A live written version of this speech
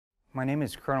My name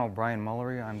is Colonel Brian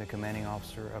Mullery. I'm the commanding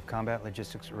officer of Combat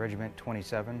Logistics Regiment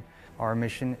 27. Our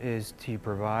mission is to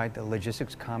provide the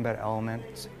logistics combat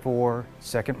elements for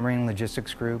 2nd Marine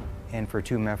Logistics Group and for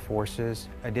 2 MEF forces.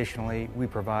 Additionally, we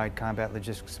provide combat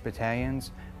logistics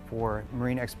battalions for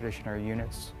Marine Expeditionary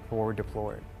Units forward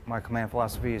deployed. My command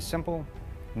philosophy is simple: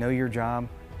 know your job,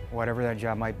 whatever that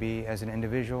job might be as an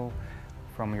individual,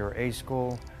 from your A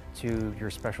school to your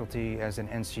specialty as an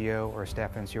NCO or a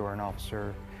staff NCO or an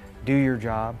officer. Do your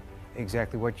job,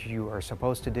 exactly what you are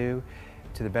supposed to do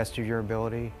to the best of your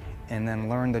ability, and then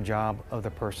learn the job of the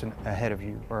person ahead of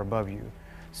you or above you.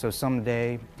 So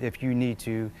someday, if you need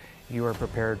to, you are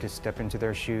prepared to step into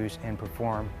their shoes and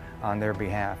perform on their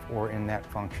behalf or in that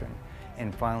function.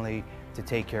 And finally, to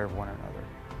take care of one another.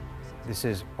 This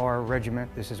is our regiment,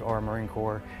 this is our Marine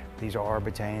Corps, these are our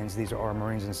battalions, these are our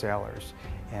Marines and sailors.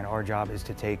 And our job is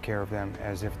to take care of them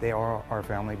as if they are our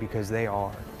family, because they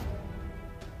are.